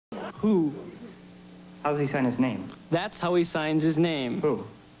Who? How does he sign his name? That's how he signs his name. Who?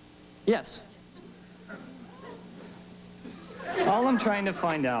 Yes. All I'm trying to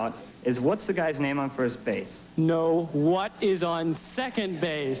find out is what's the guy's name on first base? No, what is on second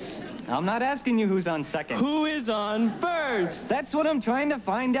base? I'm not asking you who's on second. Who is on first? That's what I'm trying to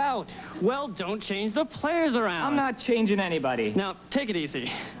find out. Well, don't change the players around. I'm not changing anybody. Now, take it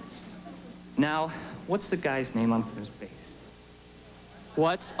easy. Now, what's the guy's name on first base?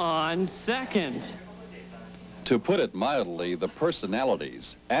 What's on second? To put it mildly, the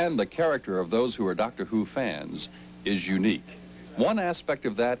personalities and the character of those who are Doctor Who fans is unique. One aspect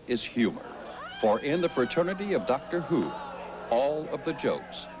of that is humor, for in the fraternity of Doctor Who, all of the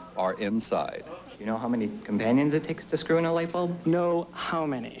jokes are inside. You know how many companions it takes to screw in a light bulb? No, how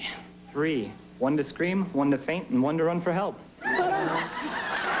many? 3. 1 to scream, 1 to faint, and 1 to run for help.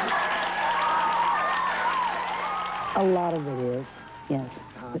 A lot of it is, yes.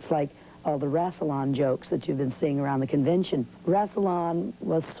 It's like all the Rassilon jokes that you've been seeing around the convention. Rassilon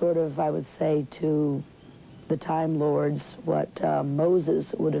was sort of, I would say, to the Time Lords what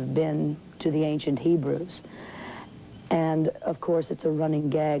Moses would have been to the ancient Hebrews. And, of course, it's a running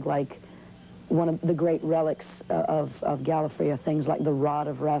gag, like one of the great relics of Gallifrey are things like the Rod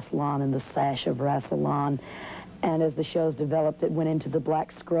of Rassilon and the Sash of Rassilon. And as the shows developed, it went into the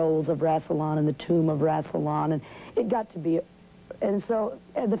Black Scrolls of Rassilon and the Tomb of Rassilon, and it got to be... And so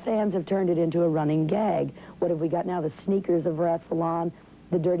the fans have turned it into a running gag. What have we got now? The sneakers of Rassilon,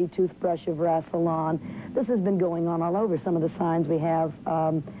 the dirty toothbrush of Rassilon. This has been going on all over. Some of the signs we have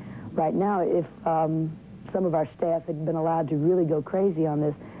right now, if some of our staff had been allowed to really go crazy on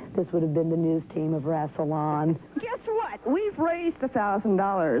this, this would have been the news team of Rassilon. Guess what? We've raised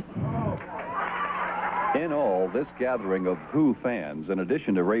 $1,000. In all, this gathering of Who fans, in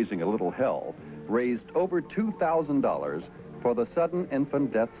addition to raising a little hell, raised over $2,000 for the Sudden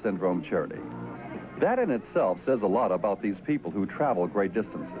Infant Death Syndrome charity. That in itself says a lot about these people who travel great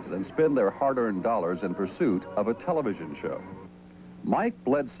distances and spend their hard-earned dollars in pursuit of a television show. Mike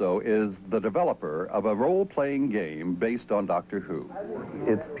Bledsoe is the developer of a role-playing game based on Doctor Who.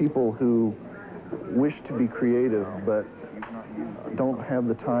 It's people who wish to be creative but don't have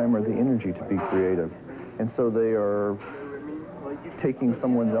the time or the energy to be creative. And so they are taking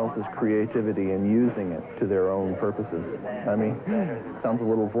someone else's creativity and using it to their own purposes. I mean, it sounds a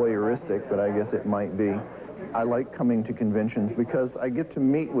little voyeuristic, but I guess it might be. I like coming to conventions because I get to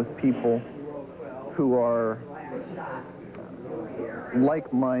meet with people who are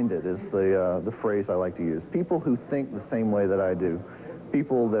like-minded, is the phrase I like to use. People who think the same way that I do.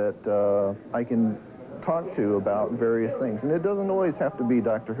 People that I can talk to about various things. And it doesn't always have to be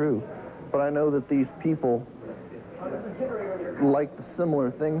Doctor Who, but I know that these people like the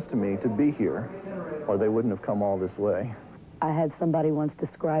similar things to me to be here, or they wouldn't have come all this way. I had somebody once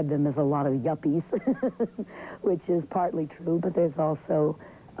describe them as a lot of yuppies, which is partly true, but there's also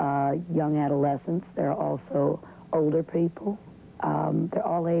young adolescents. There are also older people. They're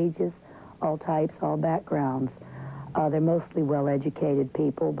all ages, all types, all backgrounds. They're mostly well-educated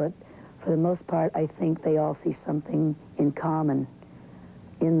people, but for the most part, I think they all see something in common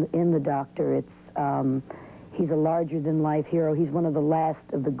in the Doctor. It's he's a larger-than-life hero. He's one of the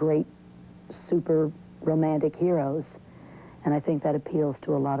last of the great super romantic heroes, and I think that appeals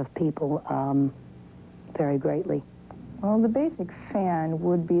to a lot of people very greatly. Well, the basic fan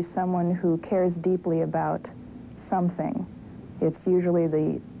would be someone who cares deeply about something. It's usually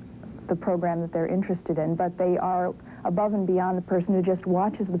the program that they're interested in, but they are above and beyond the person who just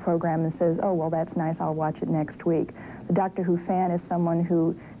watches the program and says, oh, well, that's nice, I'll watch it next week. The Doctor Who fan is someone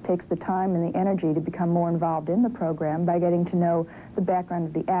who takes the time and the energy to become more involved in the program by getting to know the background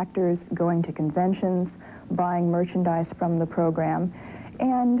of the actors, going to conventions, buying merchandise from the program.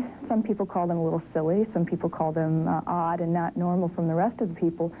 And some people call them a little silly, some people call them odd and not normal from the rest of the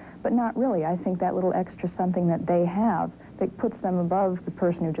people, but not really. I think that little extra something that they have that puts them above the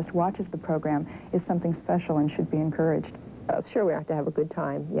person who just watches the program is something special and should be encouraged. Sure, we have to have a good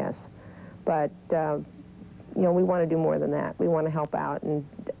time, yes. But, you know, we want to do more than that. We want to help out. And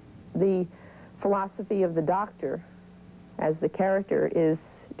the philosophy of the Doctor as the character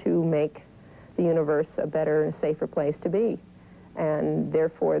is to make the universe a better and safer place to be. And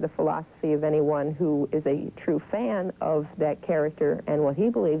therefore, the philosophy of anyone who is a true fan of that character and what he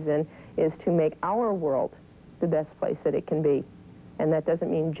believes in is to make our world the best place that it can be. And that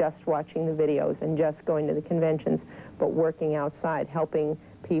doesn't mean just watching the videos and just going to the conventions, but working outside, helping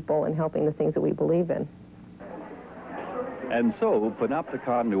people and helping the things that we believe in. And so,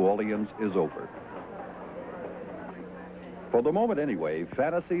 Panopticon New Orleans is over. For the moment anyway,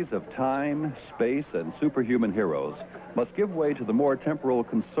 fantasies of time, space, and superhuman heroes must give way to the more temporal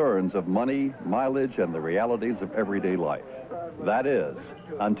concerns of money, mileage, and the realities of everyday life. That is,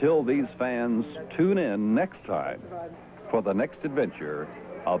 until these fans tune in next time for the next adventure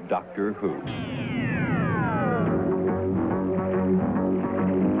of Doctor Who.